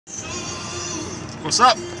What's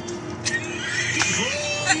up?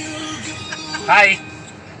 Hi.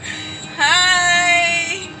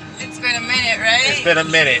 Hi. It's been a minute, right? It's been a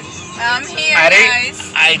minute. I'm here,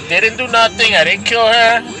 guys. I didn't do nothing. I didn't kill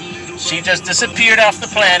her. She just disappeared off the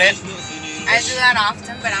planet. I do that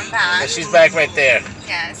often, but I'm back. And she's back right there.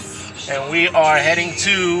 Yes. And we are heading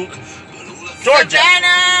to Georgia.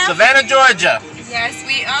 Savannah, Georgia. Yes,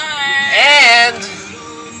 we are. And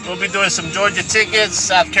we'll be doing some Georgia tickets,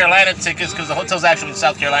 South Carolina tickets, because the hotel's actually in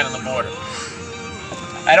South Carolina on the border.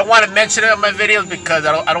 I don't want to mention it on my videos because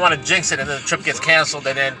I don't want to jinx it, and then the trip gets canceled,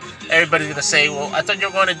 and then everybody's going to say, well, I thought you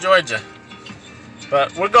were going to Georgia.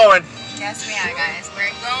 But we're going. Yes, we are, guys.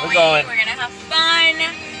 We're going. We're going to have fun.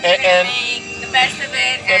 We're going to make the best of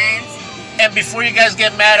it. And before you guys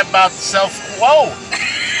get mad about whoa!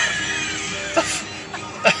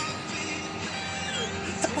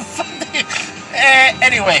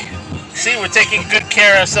 Anyway, see, we're taking good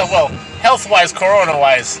care of ourselves. Well, health-wise,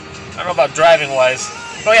 corona-wise. I don't know about driving-wise.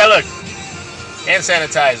 Oh yeah, look. Hand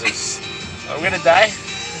sanitizers. Are we gonna die?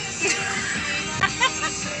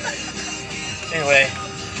 Anyway,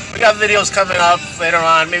 we got videos coming up later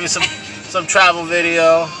on. Maybe some travel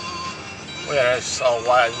video. We got us all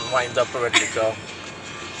wind up and ready to go.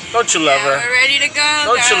 Don't you love her? We're ready to go.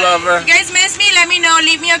 Don't you love her? If you guys miss me, let me know.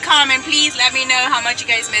 Leave me a comment, please. Let me know how much you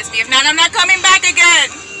guys miss me. If not, I'm not coming back again.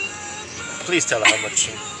 Please tell her how much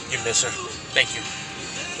you miss her. Thank you.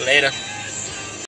 Later.